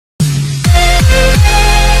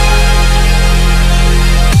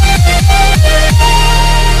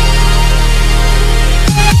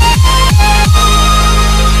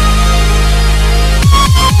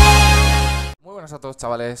todos,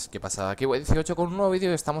 chavales, ¿qué pasa? Aquí voy 18 con un nuevo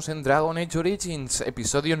vídeo. Estamos en Dragon Age Origins,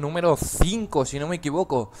 episodio número 5, si no me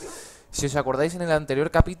equivoco. Si os acordáis, en el anterior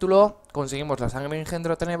capítulo conseguimos la sangre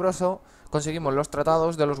engendro tenebroso, conseguimos los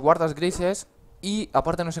tratados de los guardas grises y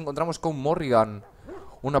aparte nos encontramos con Morrigan,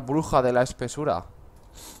 una bruja de la espesura,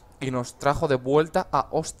 y nos trajo de vuelta a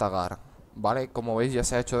Ostagar. Vale, como veis ya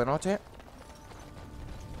se ha hecho de noche,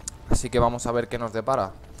 así que vamos a ver qué nos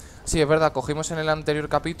depara. Sí, es verdad, cogimos en el anterior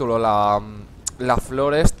capítulo la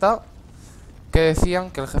flor esta que decían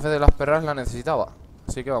que el jefe de las perras la necesitaba.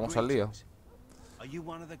 Así que vamos al lío. Are you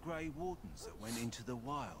one of the Grey Wardens that went into the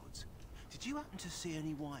wilds? Did you happen to see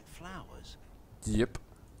any white flowers? Yep.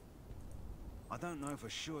 I don't know for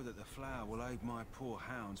sure that the flower will aid my poor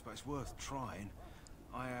hounds, but it's worth trying.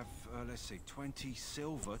 I have, let's see, 20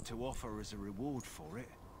 silver to offer as a reward for it.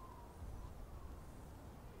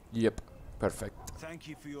 Yep. Perfect. Thank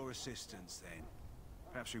you for your assistance, then.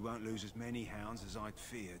 Perhaps we won't lose as many hounds as I'd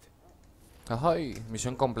feared. Ajá,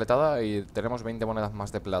 misión completada y tenemos 20 monedas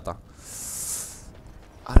más de plata.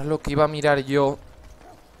 Ahora lo que iba a mirar yo,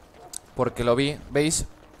 porque lo vi, ¿veis?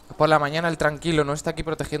 Por la mañana el tranquilo no está aquí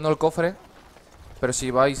protegiendo el cofre, pero si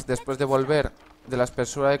vais después de volver de la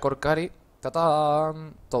espesura de Corcari,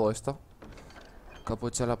 ¡tatán! Todo esto.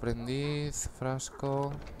 Capucha del aprendiz,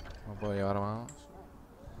 frasco. No puedo llevar más.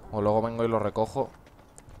 O luego vengo y lo recojo.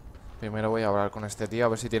 Primero voy a hablar con este tío a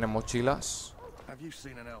ver si tiene mochilas.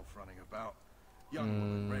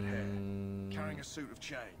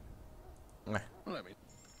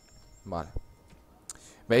 Vale.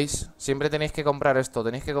 ¿Veis? Siempre tenéis que comprar esto.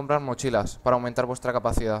 Tenéis que comprar mochilas para aumentar vuestra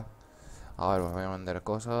capacidad. A ver, voy a vender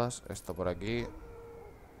cosas. Esto por aquí.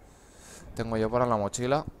 Tengo yo para la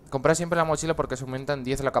mochila. Comprad siempre la mochila porque se aumenta en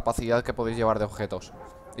 10 la capacidad que podéis llevar de objetos.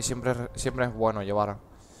 Y siempre es bueno llevar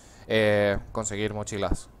conseguir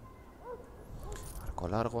mochilas. Arco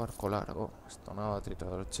largo. Esto no,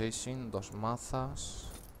 tritador chasing, 2 mazas.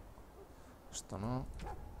 Esto no.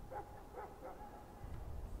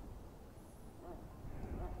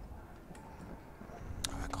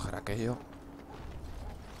 Voy a coger aquello.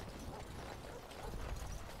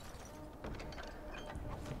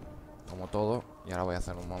 Como todo. Y ahora voy a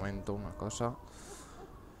hacer un momento una cosa.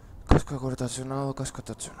 Casco cortacionado, casco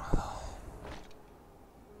tachonado.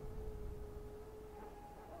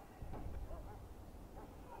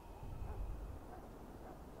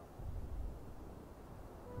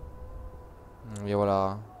 Llevo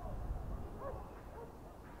la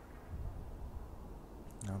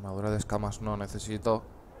armadura de escamas. No, necesito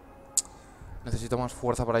más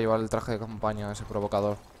fuerza para llevar el traje de campaña de ese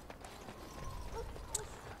provocador.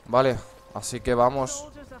 Vale, así que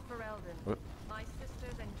vamos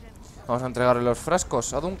a entregarle los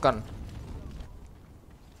frascos a Duncan.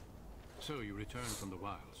 So you returned from the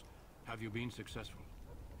wilds. Have you been successful?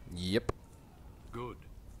 Yep. Good.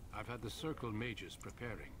 I've had the circle mages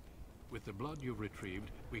preparing. With the blood you've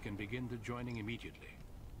retrieved, we can begin the joining immediately.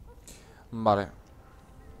 Vale.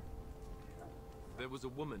 There was a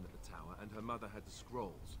woman at the tower and her mother had the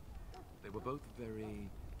scrolls. They were both very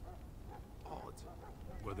odd.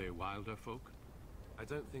 Were they wilder folk? I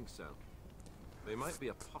don't think so. They might be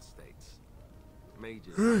apostates.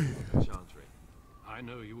 Mages, chantry. I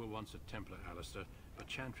know you were once a Templar, Alistair, but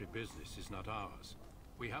chantry business is not ours.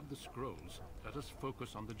 We have the scrolls. Let us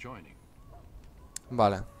focus on the joining.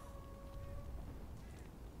 Vale.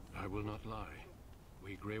 I will not lie.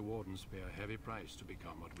 We Grey Wardens pay a heavy price to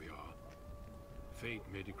become what we are. Fate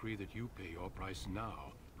may decree that you pay your price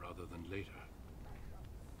now, rather than later.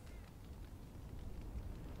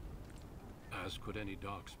 As could any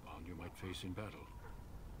darkspawn you might face in battle.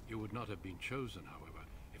 You would not have been chosen, however,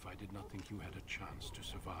 if I did not think you had a chance to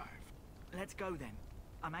survive. Let's go then.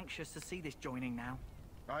 I'm anxious to see this joining now.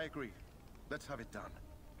 I agree. Let's have it done.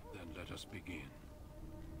 Then let us begin.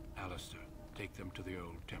 Alistair, take them to the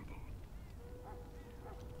old temple.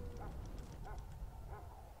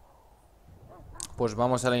 Pues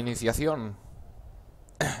vamos a la iniciación.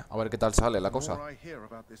 A ver qué tal sale la cosa. The more I hear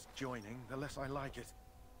about this joining, the less I like it.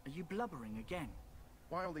 Are you blubbering again?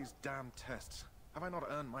 Why all these damn tests? Have I not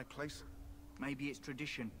earned my place? Maybe it's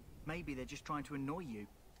tradition. Maybe they're just trying to annoy you.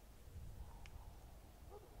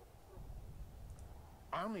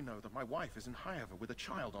 I only know that my wife is in Highover with a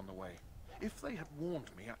child on the way. If they had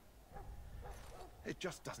warned me, it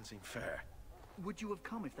just doesn't seem fair. Would you have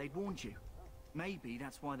come if they'd warned you? Maybe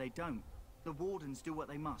that's why they don't. The Wardens do what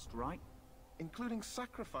they must, right? Including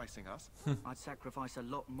sacrificing us? I'd sacrifice a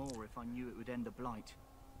lot more if I knew it would end the Blight.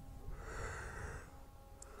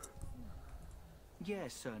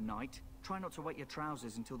 Yes, Sir Knight. Try not to wet your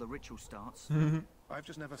trousers until the ritual starts. I've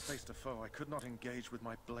just never faced a foe I could not engage with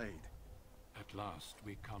my blade. At last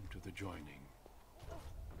we come to the joining.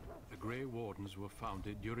 Grey Wardens were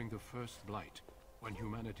founded during the First Blight, when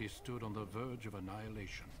humanity stood on the verge of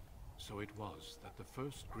annihilation. So it was that the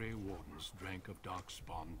first Grey Wardens drank of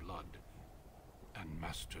Darkspawn blood and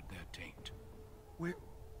mastered their taint. We're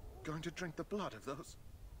going to drink the blood of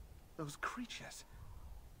those creatures.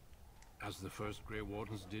 As the first Grey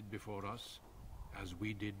Wardens did before us, as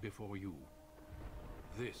we did before you.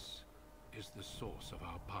 This is the source of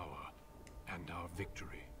our power and our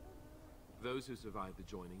victory. Those who survive the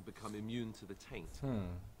joining become immune to the taint.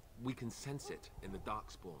 We can sense it in the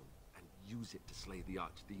Darkspawn and use it to slay the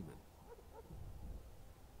Archdemon.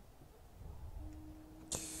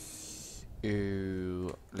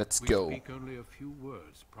 Let's We go. speak only a few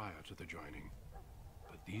words prior to the joining,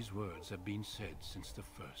 but these words have been said since the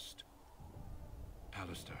first.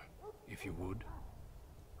 Alistair, if you would.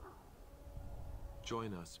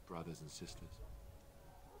 Join us, brothers and sisters.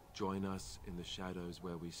 Join us in the shadows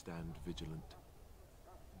where we stand vigilant.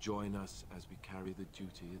 Join us as we carry the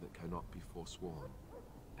duty that cannot be forsworn.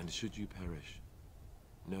 And should you perish,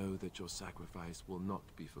 know that your sacrifice will not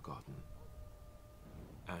be forgotten.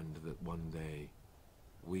 And that one day,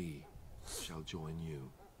 we shall join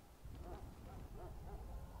you.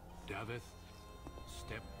 Daveth,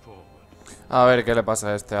 step forward. A ver qué le pasa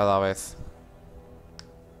a este a la vez.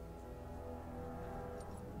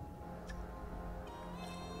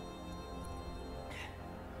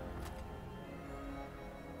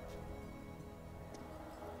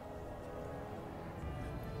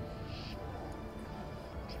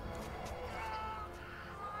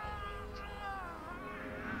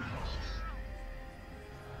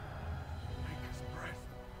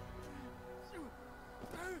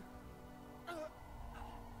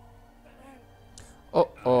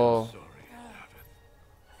 Oh.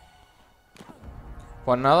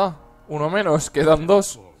 Pues nada, uno menos, quedan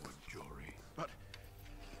dos. But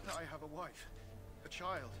I have a wife, a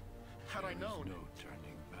child. Had I known. No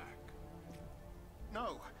turning back.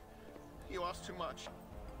 No, you ask too much.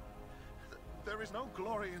 There is no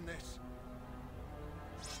glory in this.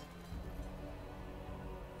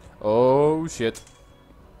 Oh shit.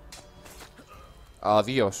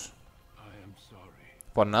 Adiós. I am sorry.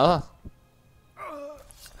 Pues nada.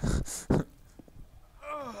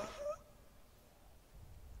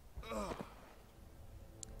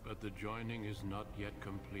 But the joining is not yet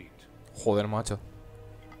complete. Joder, macho.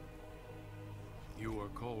 You are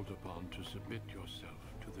called upon to submit yourself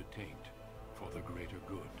to the taint for the greater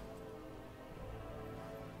good.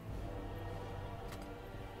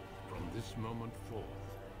 From this moment forth,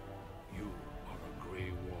 you are a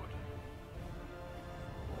Grey Warden.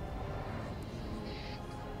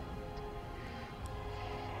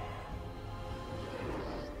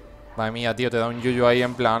 Madre mía, tío, te da un yuyu ahí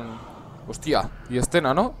en plan... Hostia, y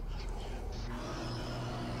escena, ¿no?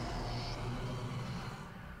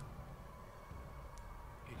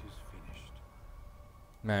 It is finished.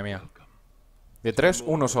 Madre mía. Welcome. De tres,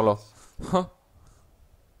 uno solo.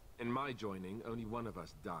 In my joining, only one of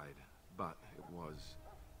us died, but it was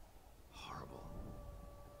horrible.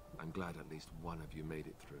 I'm glad at least one of you made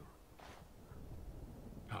it through.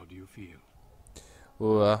 How do you feel?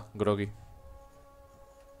 Groggy.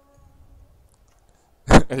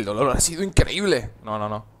 El dolor ha sido increíble. No, no,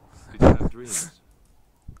 no. Did you have dreams?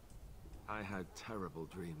 I had terrible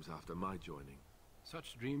dreams after my joining.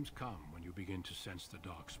 Such dreams come when you begin to sense the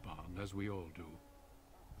Darkspawn, as we all do.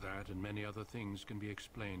 That and many other things can be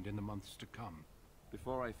explained in the months to come.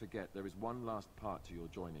 Before I forget, there is one last part to your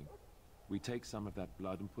joining. We take some of that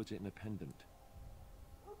blood and put it in a pendant.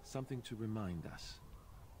 Something to remind us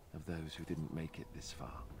of those who didn't make it this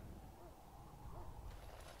far.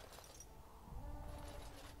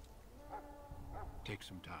 Take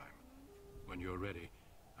some time. When you're ready,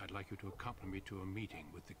 I'd like you to accompany me to a meeting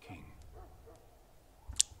with the king.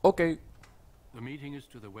 Ok. The meeting is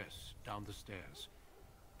to the west, down the stairs.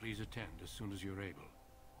 Please attend as soon as you're able.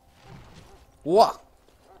 ¡Uah!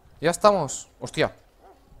 Ya estamos. Hostia.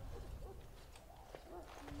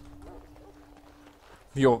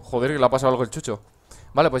 Yo, joder, que le ha pasado algo el chucho.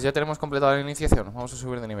 Vale, pues ya tenemos completada la iniciación. Vamos a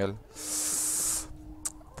subir de nivel.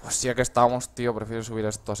 Pues ya que estamos, tío, prefiero subir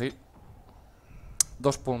esto así.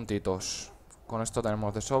 2 puntitos. Con esto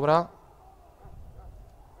tenemos de sobra.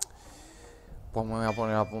 Pues me voy a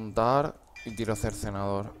poner a apuntar. Y tiro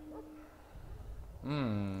cercenador.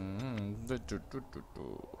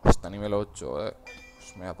 Hasta nivel 8,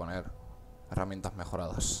 Pues me voy a poner herramientas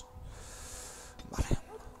mejoradas. Vale.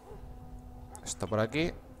 Esto por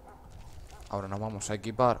aquí. Ahora nos vamos a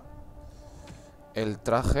equipar el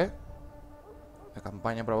traje de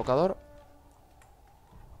campaña provocador.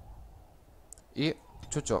 Y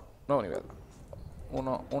chucho, nuevo nivel.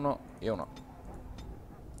 1, 1 y 1.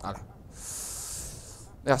 Vale.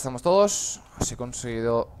 Ya estamos todos. Así he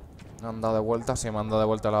conseguido. Me han dado de vuelta. Sí, me han dado de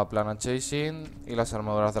vuelta la plana chasing y las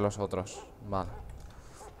armaduras de los otros. Vale.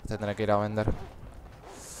 Tendré que ir a vender.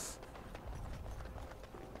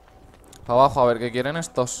 Para abajo, a ver qué quieren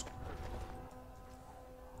estos.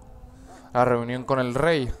 La reunión con el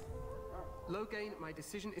rey. Loghain, my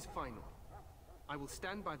decision is final. I will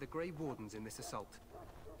stand by the Grey Wardens in this assault.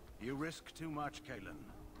 You risk too much, Kalen.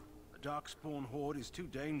 The Darkspawn Horde is too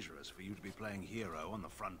dangerous for you to be playing hero on the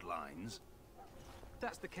front lines. If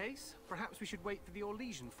that's the case, perhaps we should wait for the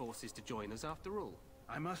Orlesian forces to join us after all.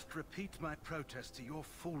 I must repeat my protest to your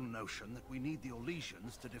fool notion that we need the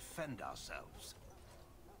Orlesians to defend ourselves.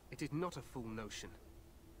 It is not a fool notion.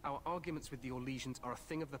 Our arguments with the Orlesians are a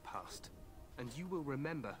thing of the past, and you will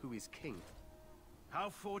remember who is king. How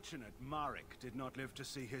fortunate Marek did not live to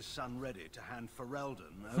see his son ready to hand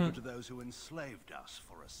Ferelden over to those who enslaved us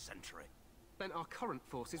for a century. Then our current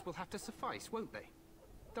forces will have to suffice, won't they?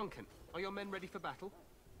 Duncan, are your men ready for battle?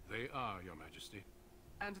 They are, Your Majesty.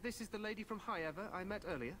 And this is the lady from Highever I met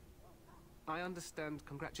earlier? I understand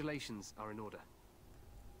congratulations are in order.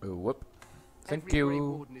 Whoop. Thank Every Grey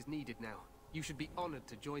you. Warden is needed now. You should be honored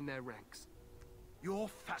to join their ranks. Your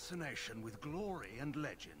fascination with glory and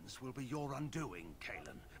legends will be your undoing,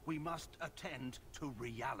 Kalen. We must attend to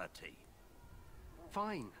reality.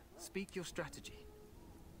 Fine. Speak your strategy.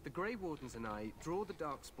 The Grey Wardens and I draw the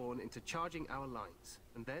Darkspawn into charging our lines,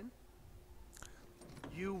 and then?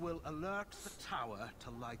 You will alert the tower to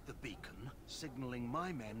light the beacon, signaling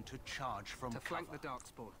my men to charge from To flank cover. the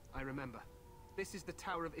Darkspawn, I remember. This is the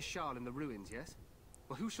Tower of Ishal in the ruins, yes?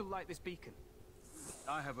 Well, who shall light this beacon?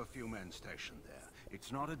 I have a few men stationed there.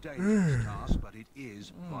 It's not a dangerous task, but it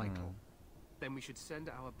is vital. Then we should send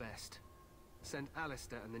our best. Send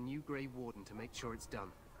Alistair and the new Grey Warden to make sure it's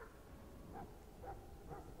done.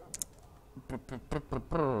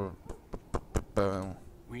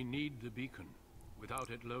 We need the beacon. Without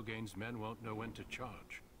it, Loghain's men won't know when to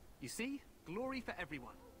charge. You see? Glory for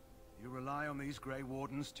everyone. You rely on these Grey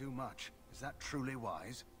Wardens too much. Is that truly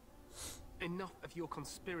wise? Enough of your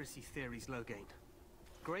conspiracy theories, Loghain.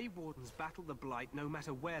 Grey Wardens battle the Blight no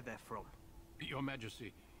matter where they're from. Your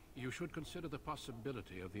Majesty, you should consider the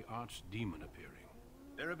possibility of the archdemon appearing.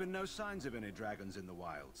 There have been no signs of any dragons in the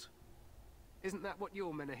wilds. Isn't that what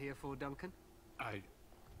your men are here for, Duncan?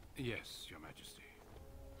 Yes, Your Majesty.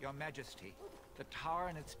 Your Majesty, the tower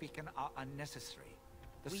and its beacon are unnecessary.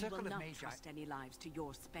 The We circle will of not magi... trust any lives to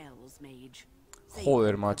your spells, mage. Save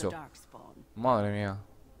Joder, them for macho. the Darkspawn. Madre mía.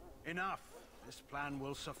 Enough. This plan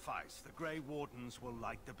will suffice. The Grey Wardens will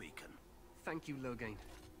light the beacon. Thank you, Loghain.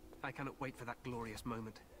 I cannot wait for that glorious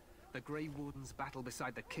moment. The Grey Wardens battle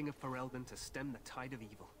beside the King of Ferelden to stem the tide of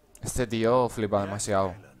evil. Este tío flipa Yes,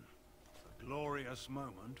 demasiado. Kalen. A glorious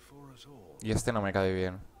moment for us all. Y este no me cae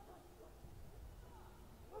bien.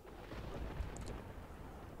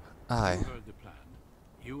 Ay. You heard the plan.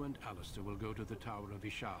 You and Alistair will go to the Tower of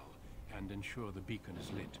Ishal and ensure the beacon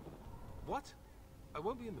is lit. What? I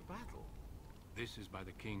won't be in the battle. This is by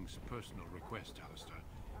the King's personal request, Alistair.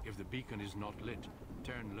 If the beacon is not lit,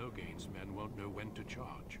 Tern Loghain's men won't know when to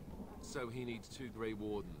charge. So he needs 2 Grey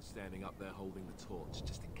Wardens standing up there holding the torch,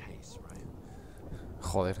 just in case, right?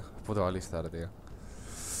 Joder, puto Alistair, tío.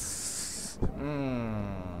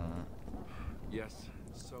 Yes,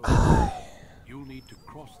 so... You'll need to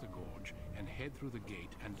cross the gorge and head through the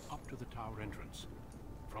gate and up to the tower entrance.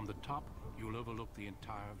 From the top, you'll overlook the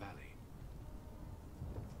entire valley.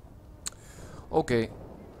 Ok.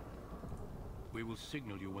 We will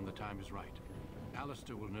signal you when the time is right.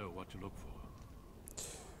 Alistair will know what to look for.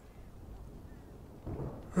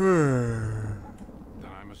 Then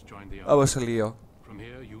I must join the Vamos others. al lío. From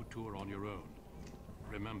here, you two are on your own.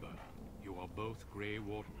 Remember, you are both Grey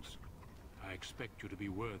Wardens. I expect you to be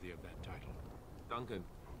worthy of that title. Duncan,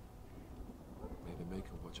 may the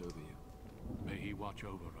Maker watch over you. May he watch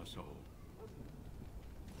over us all.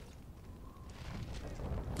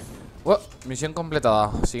 Misión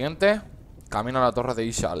completada. Siguiente. Camino a la torre de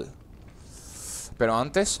Ishal. Pero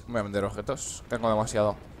antes voy a vender objetos. Tengo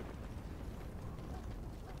demasiado.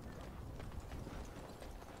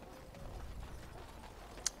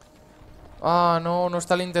 Ah, no, no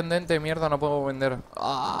está el intendente. Mierda, no puedo vender.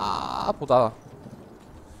 Ah, putada.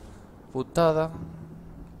 Putada.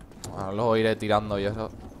 Bueno, luego iré tirando y eso.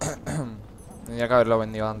 Tendría que haberlo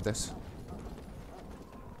vendido antes.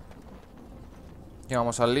 Y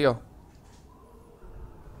vamos al lío.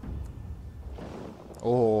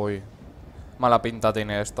 Uy. Mala pinta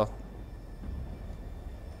tiene esto.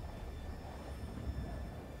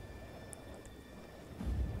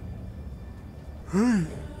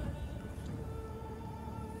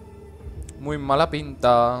 Muy mala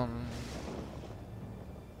pinta.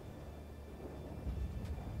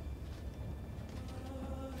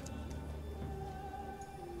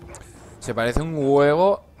 Se parece un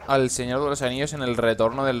huevo al Señor de los Anillos en el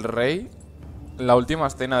Retorno del Rey. La última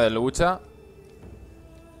escena de lucha.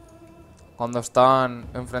 Cuando estaban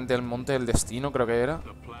enfrente del Monte del Destino, creo que era.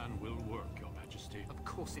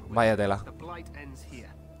 Vaya tela.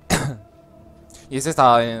 Y este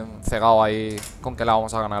está cegado ahí. ¿Con qué la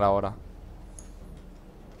vamos a ganar ahora?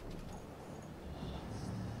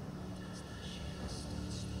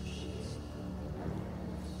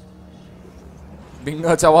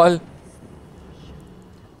 Venga, chaval.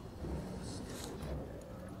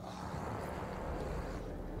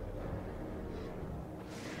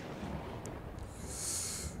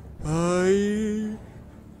 Ay.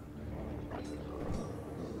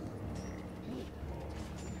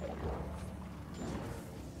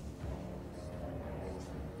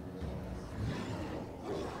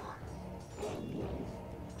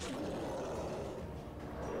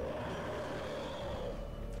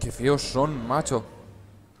 Qué feos son, macho.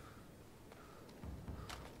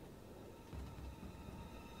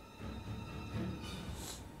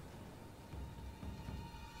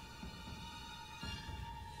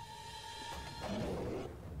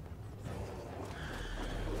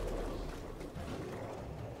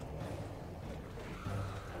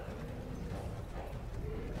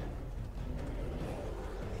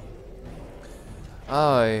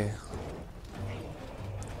 Ay.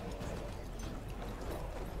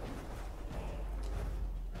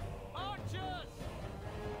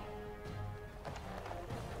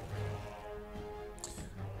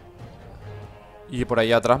 Y por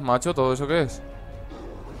ahí atrás, macho, ¿todo eso qué es?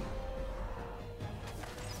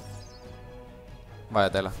 Vaya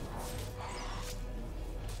tela.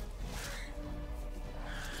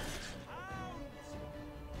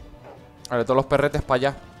 Vale, todos los perretes para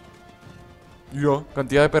allá. Yo,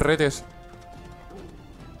 cantidad de perretes.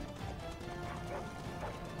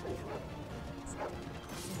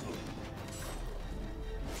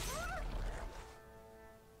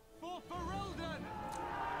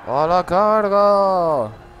 ¡A la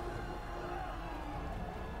carga!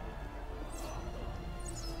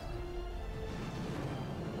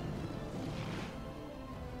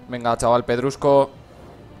 Venga, chaval, pedrusco.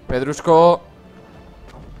 Pedrusco.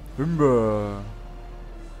 Venga.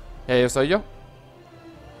 Y ahí estoy yo.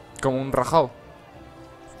 Como un rajao.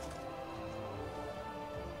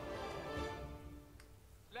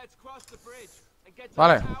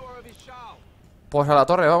 Vale. Pues a la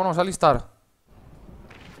torre, vámonos a alistar.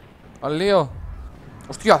 Al lío.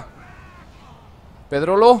 ¡Hostia!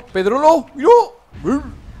 ¡Pedrolo! ¡Pedrolo! ¡Yo!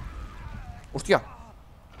 ¡Hostia!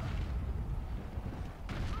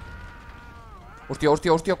 ¡Hostia,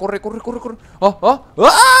 hostia, hostia! ¡Corre, corre, corre, corre! ¡Ah, ah!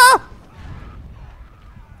 ¡Ah!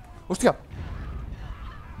 ¡Hostia!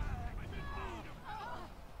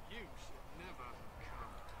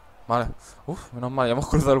 Vale. Uf, menos mal, ya hemos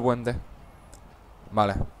cruzado el puente.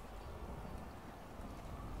 Vale.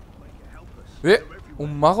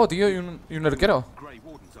 Un mago, tío, y un arquero.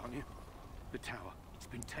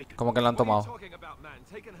 ¿Cómo que le han tomado?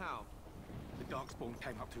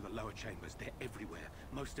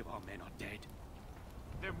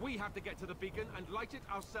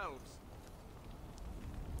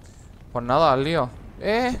 Pues nada, al lío.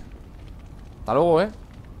 Hasta luego,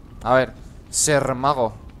 A ver, ser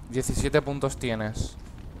mago. 17 puntos tienes.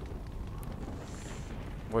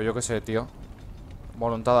 Pues yo qué sé, tío.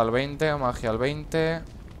 Voluntad al 20, magia al 20.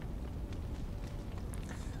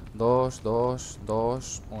 2, 2,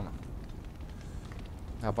 2, 1.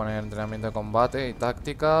 Voy a poner entrenamiento de combate y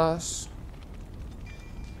tácticas.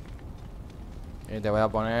 Y te voy a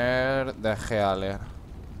poner de Gealer.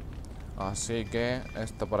 Así que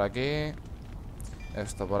esto por aquí.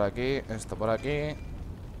 Esto por aquí. Esto por aquí.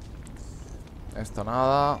 Esto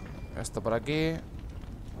nada. Esto por aquí.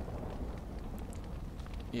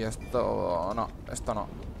 Y esto no. Esto no.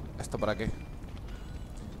 Esto por aquí.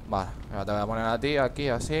 Vale, ahora te voy a poner a ti aquí,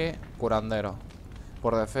 así. Curandero.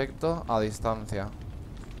 Por defecto, a distancia.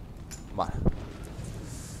 Vale.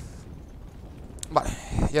 Vale,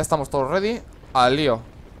 ya estamos todos ready. Al lío.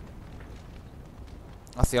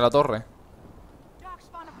 Hacia la torre.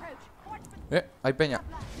 Hay peña.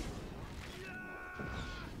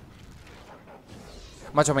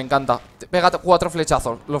 Macho, me encanta. Pégate 4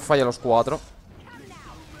 flechazos. Los falla los 4.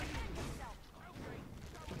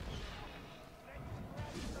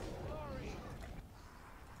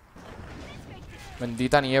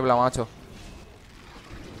 Bendita niebla, macho.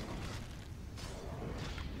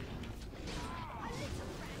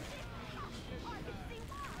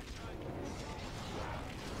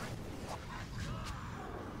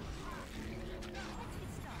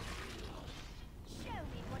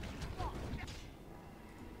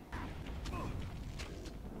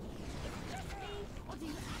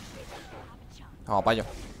 Vamos, payo.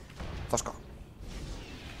 Tosca.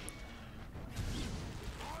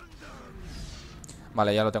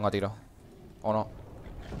 Vale, ya lo tengo a tiro. ¿O no?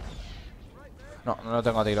 No, no lo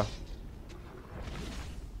tengo a tiro.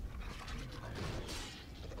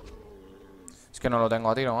 Es que no lo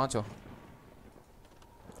tengo a tiro, macho.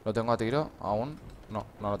 ¿Lo tengo a tiro? ¿Aún? No,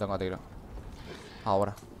 no lo tengo a tiro.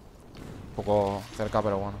 Ahora. Un poco cerca,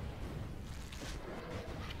 pero bueno.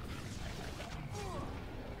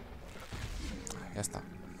 Ya está.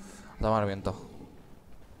 A tomar viento.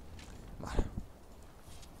 Vale.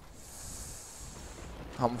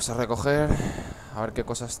 Vamos a recoger. A ver qué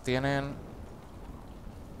cosas tienen.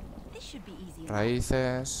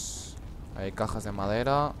 Raíces. Hay cajas de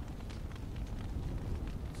madera.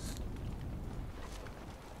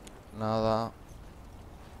 Nada.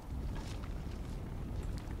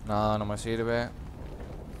 Nada, no me sirve.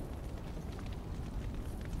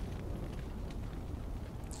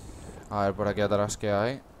 A ver por aquí atrás qué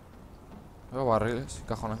hay. Veo barriles,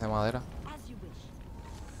 cajones de madera.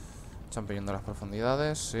 Champiñón de las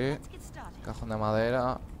profundidades, sí. Cajón de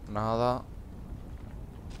madera, nada.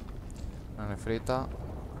 Una nefrita.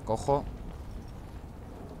 Cojo.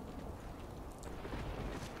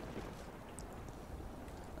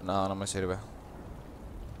 Nada, no me sirve.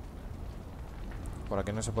 Por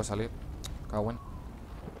aquí no se puede salir. Cagüen.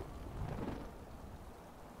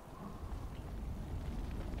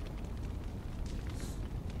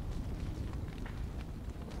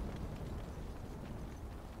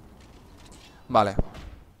 Vale.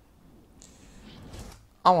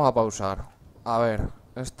 Vamos a pausar. A ver,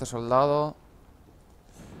 este soldado.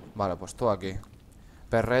 Vale, pues tú aquí.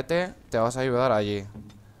 Perrete, te vas a ayudar allí.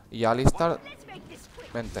 Y Alistar,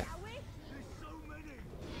 vente.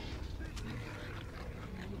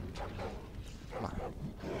 Vale.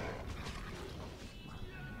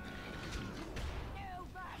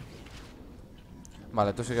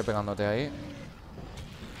 Vale, tú sigue pegándote ahí.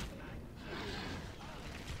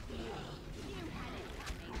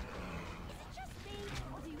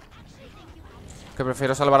 Que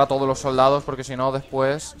prefiero salvar a todos los soldados porque si no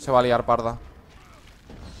después se va a liar parda.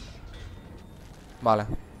 Vale.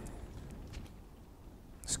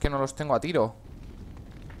 Es que no los tengo a tiro.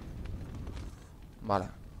 Vale.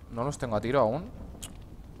 No los tengo a tiro aún.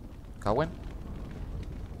 Cagüen.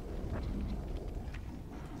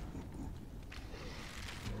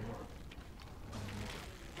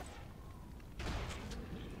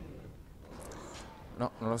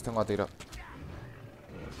 No, no los tengo a tiro.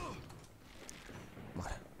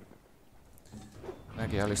 Vale.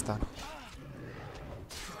 Aquí ya listan.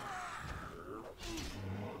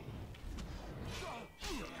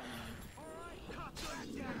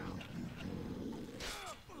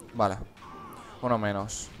 Vale. Uno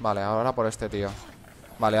menos. Vale, ahora por este tío.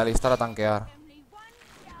 Vale, alistar a tanquear.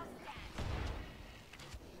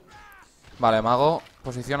 Vale, mago,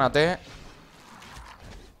 posiciónate.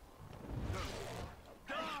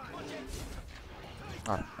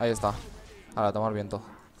 Vale, ahí está. Ahora, tomar viento.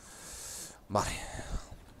 Vale.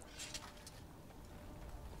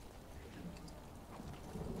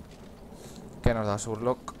 ¿Qué nos da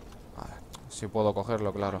Surlock? A ver, si puedo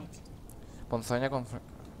cogerlo, claro. Ponzoña con...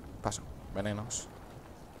 Paso, venenos.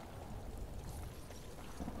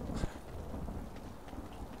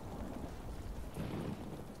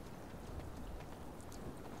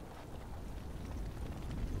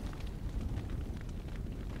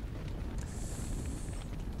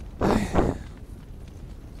 Ay.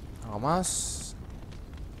 Algo más.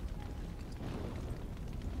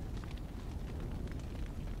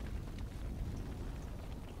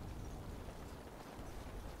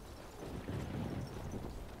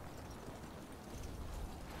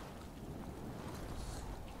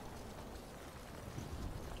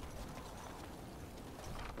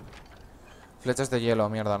 Flechas de hielo,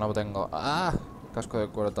 mierda, no tengo. ¡Ah! Casco de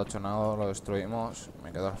cuero tachonado, lo destruimos.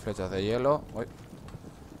 Me quedan las flechas de hielo. Uy.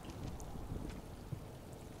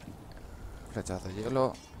 Flechas de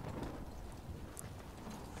hielo.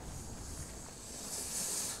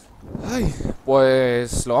 Ay,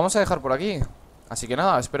 pues lo vamos a dejar por aquí. Así que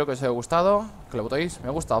nada, espero que os haya gustado, que le votéis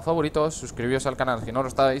me gusta o favoritos, suscribíos al canal si no lo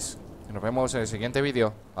estáis. Y nos vemos en el siguiente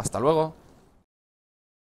vídeo. Hasta luego.